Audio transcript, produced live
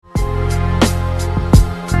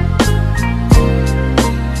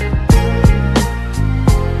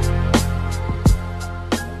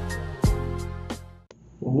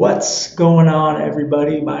What's going on,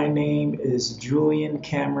 everybody? My name is Julian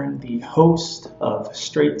Cameron, the host of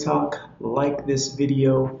Straight Talk. Like this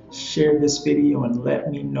video, share this video, and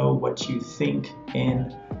let me know what you think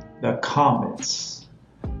in the comments.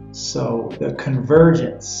 So, the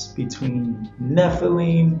convergence between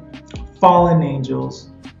Nephilim, fallen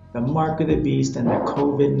angels, the mark of the beast, and the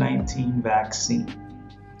COVID-19 vaccine.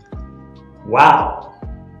 Wow.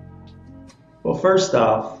 Well, first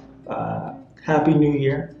off, Happy New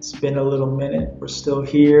Year. It's been a little minute. We're still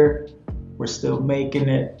here. We're still making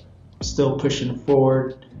it. Still pushing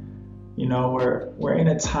forward. You know, we're in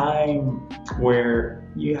a time where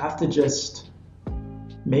you have to just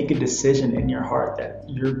make a decision in your heart that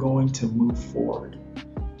you're going to move forward.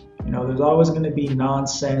 You know, there's always going to be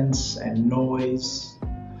nonsense and noise.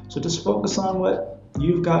 So just focus on what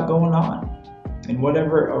you've got going on. In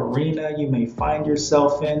whatever arena you may find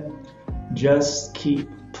yourself in, just keep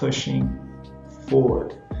pushing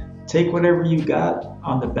forward. Take whatever you got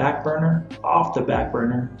on the back burner, off the back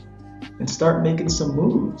burner, and start making some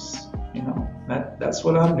moves. You know, that's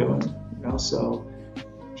what I'm doing. You know, so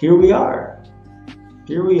here we are.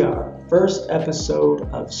 First episode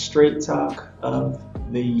of Straight Talk of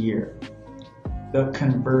the year. The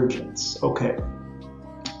convergence. Okay.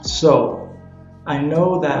 So I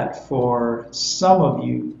know that for some of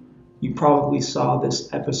you, you probably saw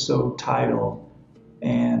this episode title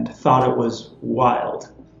and thought it was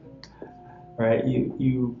wild, right?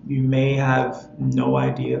 You may have no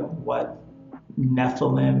idea what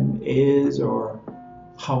Nephilim is or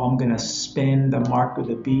how I'm gonna spin the mark of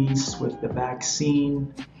the beast with the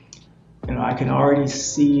vaccine. You know, I can already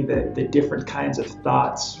see the different kinds of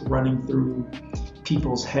thoughts running through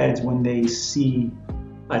people's heads when they see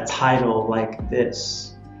a title like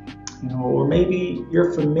this. You know, or maybe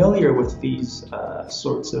you're familiar with these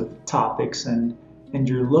sorts of topics and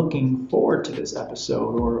you're looking forward to this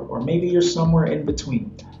episode, or maybe you're somewhere in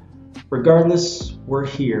between. Regardless, we're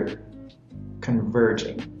here,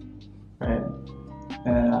 converging, right?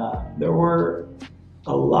 And there were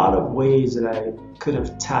a lot of ways that I could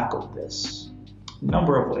have tackled this, a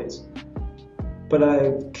number of ways. But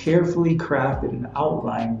I've carefully crafted an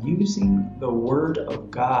outline using the Word of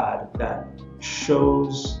God that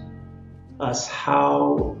shows us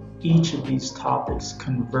how each of these topics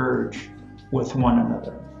converge with one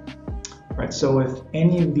another. Right? So if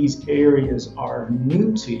any of these areas are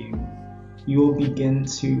new to you, you will begin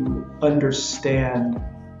to understand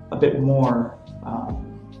a bit more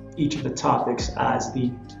each of the topics as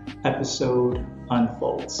the episode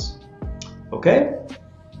unfolds. Okay?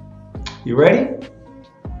 You ready?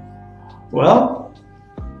 Well,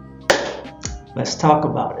 let's talk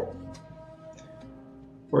about it.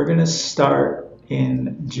 We're going to start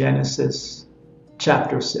in Genesis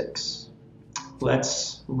chapter 6.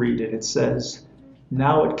 Let's read it. It says,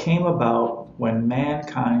 "Now it came about when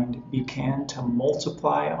mankind began to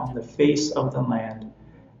multiply on the face of the land,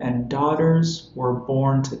 and daughters were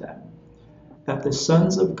born to them, that the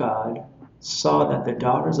sons of God saw that the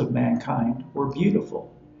daughters of mankind were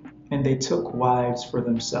beautiful, and they took wives for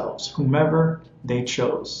themselves, whomever they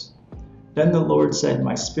chose. Then the Lord said,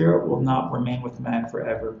 My spirit will not remain with man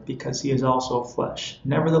forever, because he is also flesh.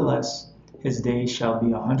 Nevertheless, his days shall be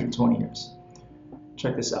 120 years.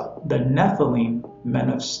 Check this out. The Nephilim, men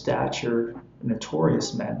of stature,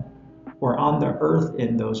 notorious men, were on the earth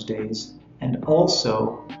in those days, and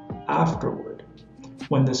also afterward,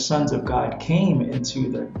 when the sons of God came into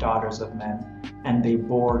the daughters of men, and they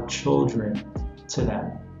bore children to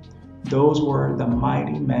them. Those were the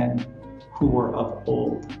mighty men who were of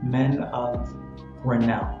old, men of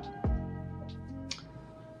renown."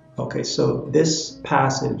 Okay, so this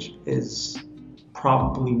passage is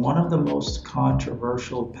probably one of the most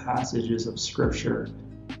controversial passages of Scripture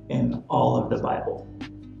in all of the Bible.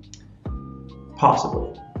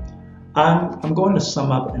 Possibly. I'm going to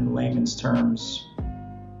sum up in layman's terms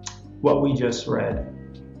what we just read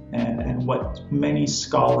and what many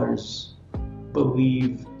scholars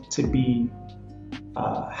believe to be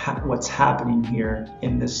what's happening here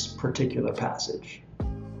in this particular passage.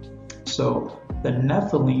 So the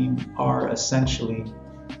Nephilim are essentially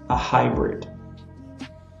a hybrid,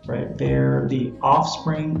 right? They're the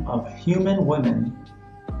offspring of human women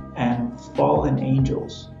and fallen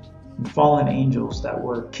angels that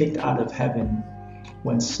were kicked out of heaven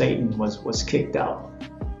when Satan was kicked out.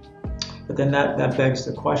 But then that begs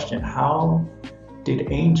the question, how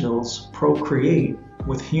did angels procreate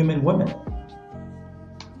with human women?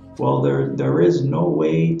 Well, there is no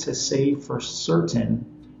way to say for certain.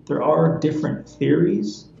 There are different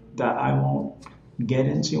theories that I won't get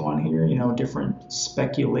into on here, different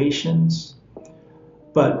speculations.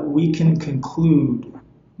 But we can conclude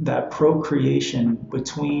that procreation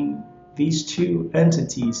between these two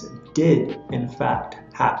entities did in fact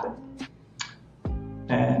happen.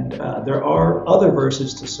 And there are other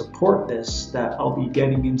verses to support this that I'll be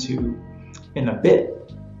getting into in a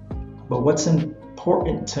bit. But what's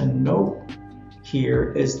important to note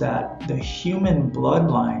here is that the human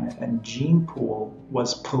bloodline and gene pool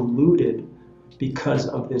was polluted because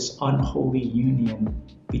of this unholy union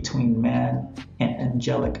between man and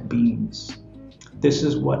angelic beings. This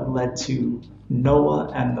is what led to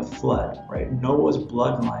Noah and the flood, right? Noah's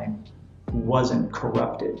bloodline wasn't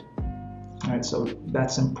corrupted. All right, so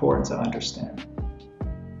that's important to understand.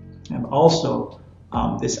 And also,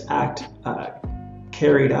 this act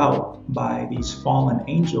carried out by these fallen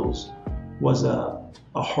angels was a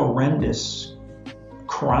horrendous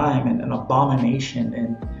crime and an abomination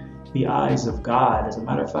in the eyes of God. As a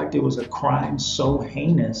matter of fact, it was a crime so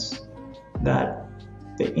heinous that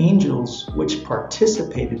the angels which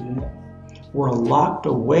participated in it were locked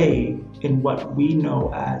away in what we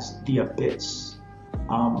know as the abyss,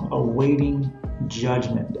 awaiting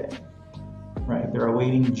judgment day, right? They're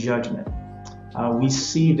awaiting judgment. We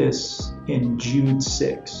see this in Jude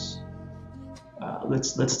 6.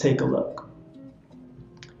 Let's take a look.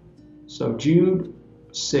 So Jude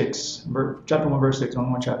 6, chapter 1, verse 6,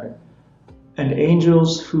 only one chapter. And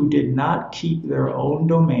angels who did not keep their own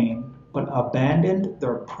domain, but abandoned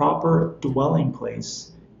their proper dwelling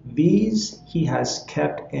place, these he has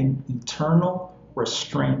kept in eternal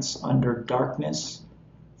restraints under darkness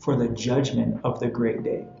for the judgment of the great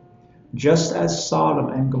day. Just as Sodom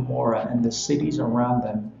and Gomorrah and the cities around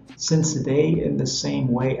them, since they in the same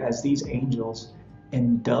way as these angels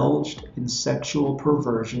indulged in sexual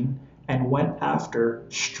perversion and went after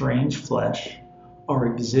strange flesh, are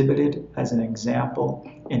exhibited as an example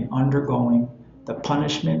in undergoing the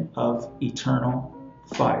punishment of eternal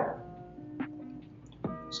fire.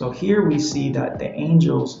 So here we see that the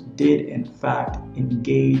angels did in fact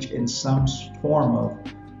engage in some form of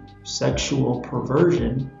sexual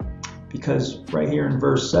perversion, because right here in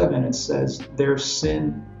verse 7 it says their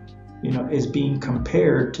sin, is being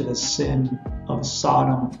compared to the sin of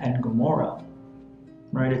Sodom and Gomorrah.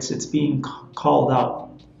 Right? It's being called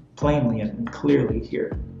out plainly and clearly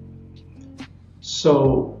here.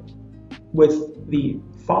 So with the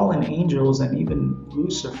fallen angels and even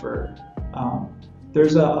Lucifer,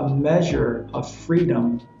 there's a measure of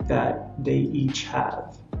freedom that they each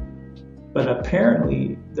have. But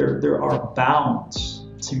apparently there are bounds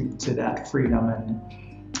to that freedom, and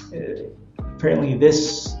apparently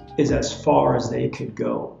this is as far as they could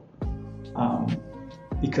go.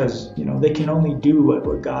 Because they can only do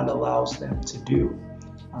what God allows them to do.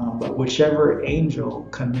 But whichever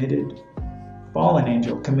fallen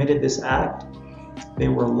angel committed this act, they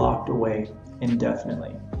were locked away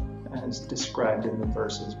indefinitely, as described in the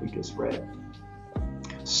verses we just read.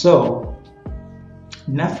 So,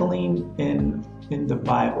 Nephilim in the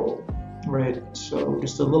Bible, right? So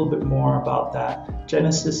just a little bit more about that.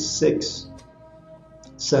 Genesis 6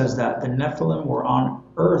 says that the Nephilim were on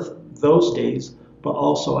earth those days, but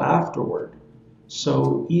also afterward.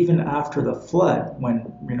 So even after the flood,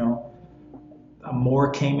 when more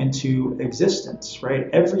came into existence, right?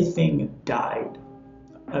 Everything died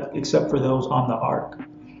except for those on the ark.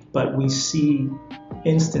 But we see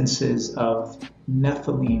instances of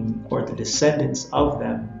Nephilim or the descendants of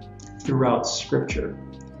them throughout Scripture,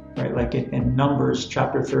 right? Like in Numbers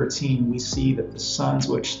chapter 13, we see that the sons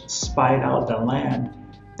which spied out the land,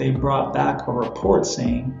 they brought back a report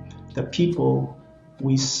saying, the people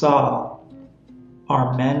we saw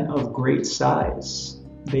are men of great size.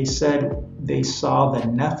 They said they saw the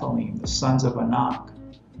Nephilim, the sons of Anak,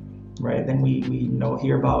 right? Then we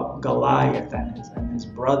hear about Goliath and his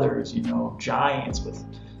brothers, giants with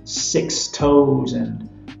 6 toes, and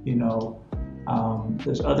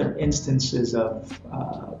there's other instances of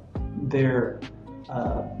their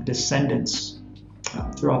descendants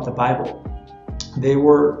throughout the Bible. They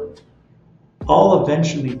were all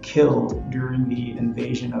eventually killed during the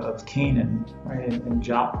invasion of Canaan, right, in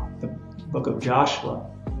the book of Joshua.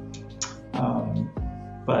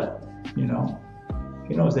 But who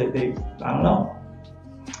knows? They I don't know.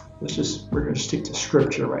 We're going to stick to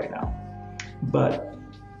Scripture right now. But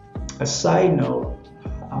a side note,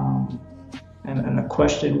 and a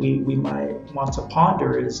question we might want to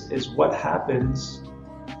ponder is what happens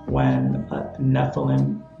when a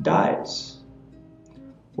Nephilim dies?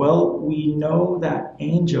 Well, we know that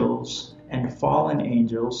angels and fallen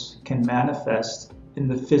angels can manifest in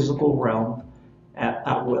the physical realm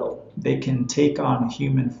at will. They can take on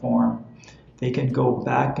human form. They can go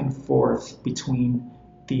back and forth between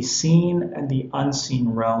the seen and the unseen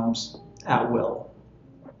realms at will.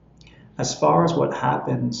 as far as what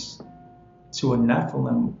happens to a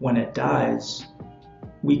Nephilim when it dies,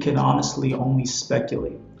 we can honestly only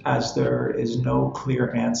speculate, as there is no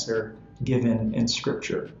clear answer given in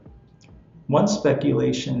Scripture. One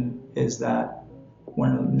speculation is that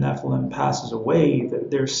when a Nephilim passes away,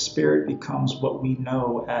 their spirit becomes what we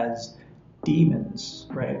know as demons,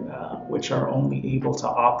 right? Which are only able to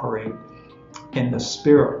operate in the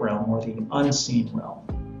spirit realm or the unseen realm,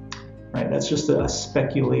 right? That's just a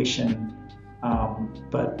speculation,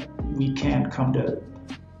 but we can't come to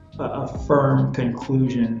a firm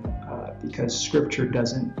conclusion because Scripture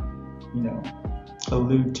doesn't,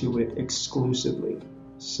 allude to it exclusively.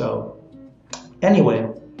 So anyway,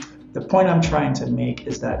 the point I'm trying to make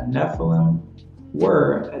is that Nephilim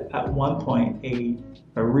were at one point a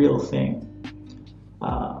real thing.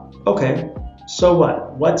 Okay, so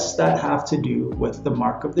what? What's that have to do with the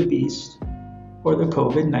mark of the beast or the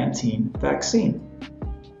COVID-19 vaccine?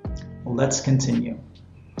 Well, let's continue.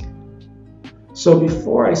 So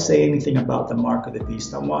before I say anything about the mark of the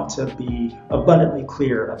beast, I want to be abundantly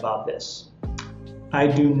clear about this. I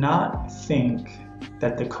do not think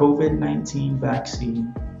that the COVID-19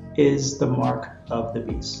 vaccine is the mark of the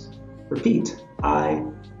beast. Repeat, I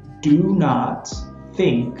do not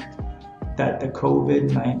think that the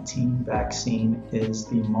COVID-19 vaccine is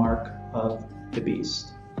the mark of the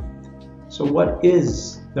beast. So what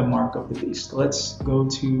is the mark of the beast? Let's go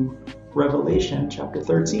to Revelation chapter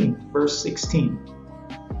 13, verse 16.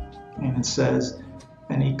 And it says,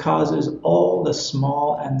 "And he causes all the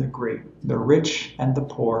small and the great, the rich and the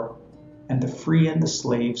poor, and the free and the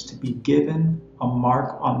slaves to be given a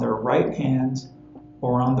mark on their right hands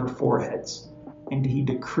or on their foreheads. And he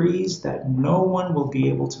decrees that no one will be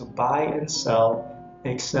able to buy and sell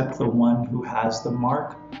except the one who has the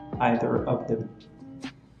mark, either of the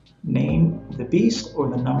name of the beast or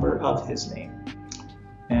the number of his name."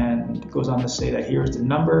 And it goes on to say that here's the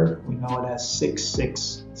number. We know it as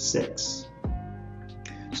 666.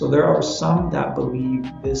 So there are some that believe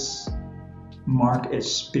this mark is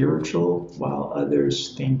spiritual, while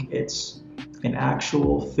others think it's an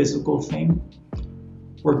actual physical thing.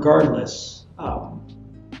 Regardless,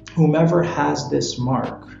 whomever has this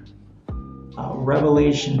mark,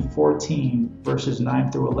 Revelation 14 verses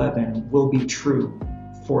 9 through 11 will be true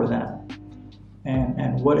for them.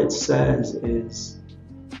 And what it says is,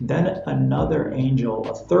 "Then another angel,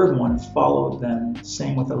 a third one, followed them,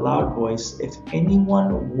 saying with a loud voice, 'If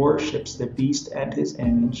anyone worships the beast and his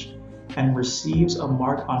image, and receives a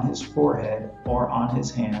mark on his forehead or on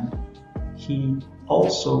his hand, he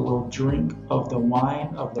also will drink of the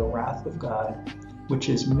wine of the wrath of God, which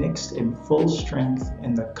is mixed in full strength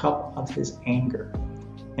in the cup of his anger.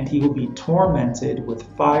 And he will be tormented with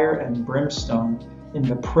fire and brimstone in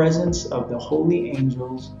the presence of the holy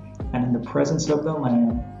angels and in the presence of the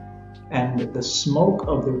Lamb, and the smoke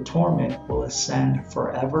of their torment will ascend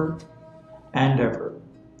forever and ever.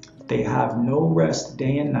 They have no rest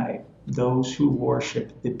day and night, those who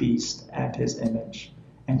worship the beast and his image,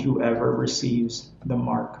 and whoever receives the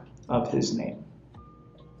mark of his name."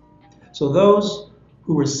 So those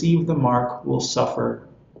who receive the mark will suffer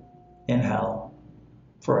in hell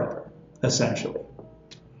forever, essentially.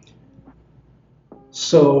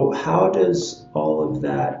 So how does all of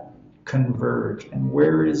that converge, and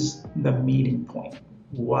where is the meeting point?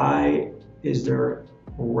 Why is there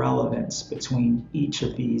relevance between each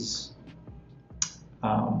of these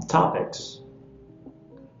topics?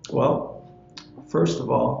 Well, first of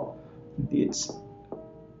all,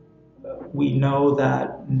 we know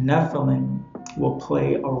that Nephilim will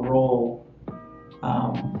play a role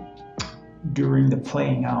during the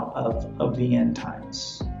playing out of the end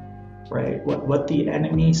times, right? What the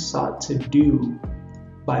enemy sought to do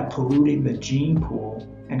by polluting the gene pool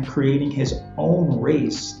and creating his own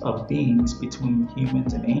race of beings between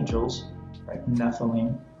humans and angels, right?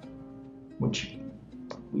 Nephilim, which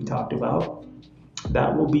we talked about,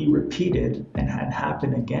 that will be repeated and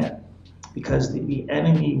happen again, because the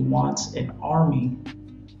enemy wants an army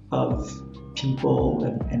of people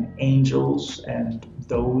and angels and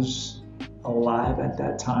those alive at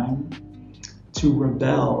that time to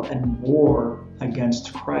rebel and war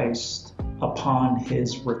against Christ upon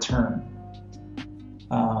his return.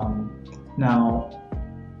 Now,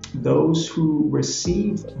 those who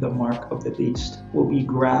receive the mark of the beast will be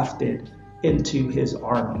grafted into his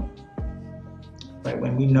army. Right?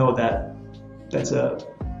 When we know that that's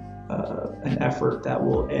an effort that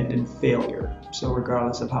will end in failure. So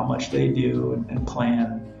regardless of how much they do and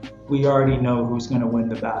plan, we already know who's going to win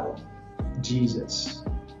the battle: Jesus.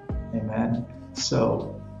 Amen.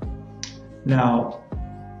 So now,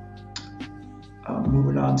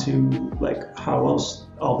 moving on to how else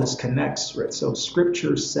all this connects, right? So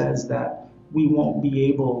scripture says that we won't be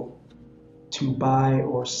able to buy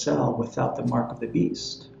or sell without the mark of the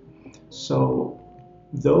beast. So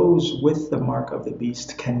those with the mark of the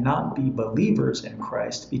beast cannot be believers in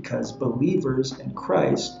Christ, because believers in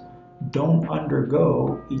Christ don't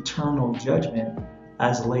undergo eternal judgment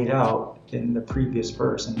as laid out in the previous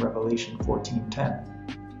verse in Revelation 14:10.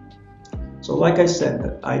 So like I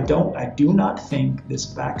said, I do not think this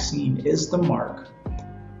vaccine is the mark,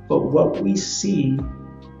 but what we see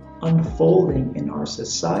unfolding in our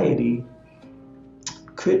society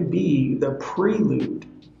could be the prelude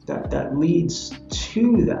that leads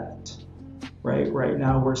to that. Right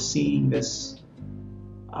now we're seeing this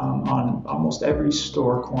on almost every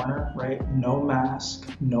store corner, right? No mask,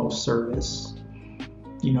 no service.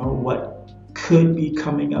 What could be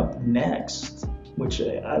coming up next, which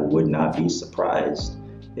I would not be surprised,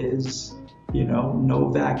 is no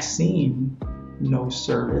vaccine, no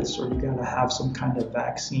service, or you got to have some kind of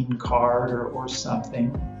vaccine card or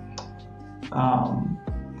something.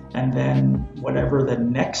 And then whatever the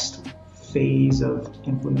next phase of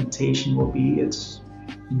implementation will be, it's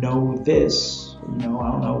no this, I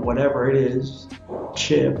don't know, whatever it is,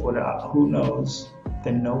 chip, whatever, who knows,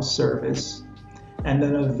 then no service. And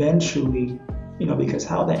then eventually, because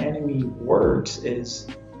how the enemy works is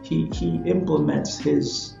he implements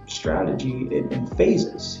his strategy in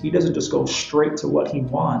phases. He doesn't just go straight to what he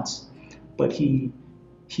wants, but he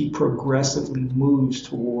progressively moves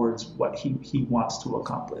towards what he wants to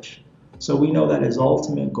accomplish. So we know that his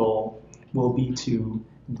ultimate goal will be to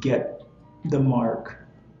get the mark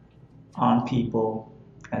on people,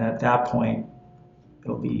 and at that point,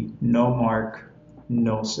 it'll be no mark,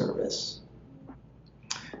 no service.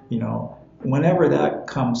 Whenever that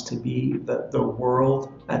comes to be, the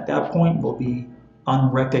world at that point will be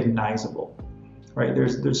unrecognizable, right?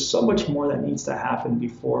 There's so much more that needs to happen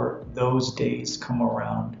before those days come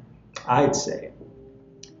around, I'd say.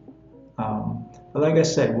 But like I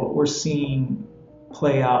said, what we're seeing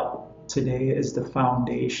play out today is the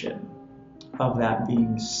foundation of that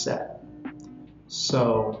being set.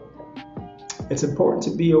 So it's important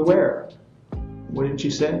to be aware. Wouldn't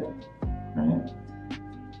you say? Right?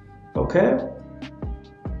 Okay?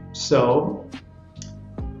 So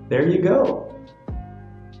there you go.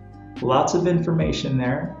 Lots of information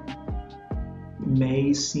there.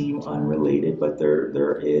 May seem unrelated, but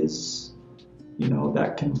there is,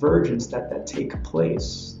 that convergence that take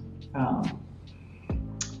place.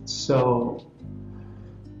 So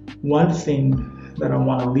one thing that I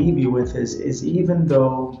want to leave you with is even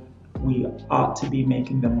though we ought to be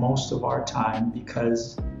making the most of our time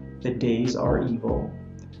because the days are evil,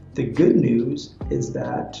 the good news is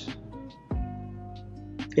that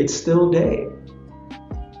it's still day.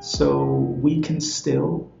 So we can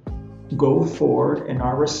still go forward in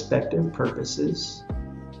our respective purposes,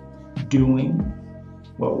 doing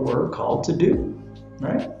what we're called to do,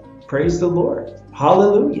 right? Praise the Lord.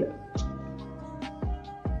 Hallelujah.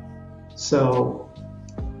 So,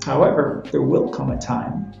 however, there will come a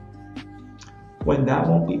time when that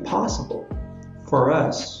won't be possible for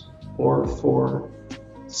us or for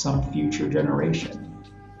some future generation.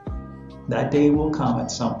 That day will come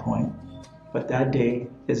at some point, but that day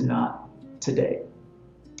is not today.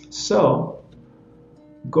 So,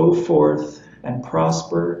 go forth and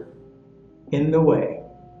prosper in the way.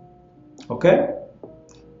 Okay?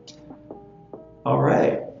 All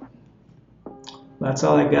right. That's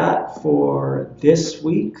all I got for this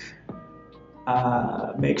week.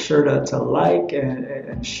 Make sure to like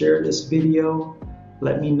and share this video.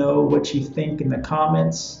 Let me know what you think in the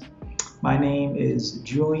comments. My name is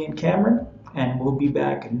Julian Cameron, and we'll be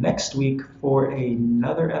back next week for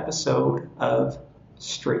another episode of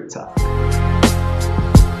Straight Talk.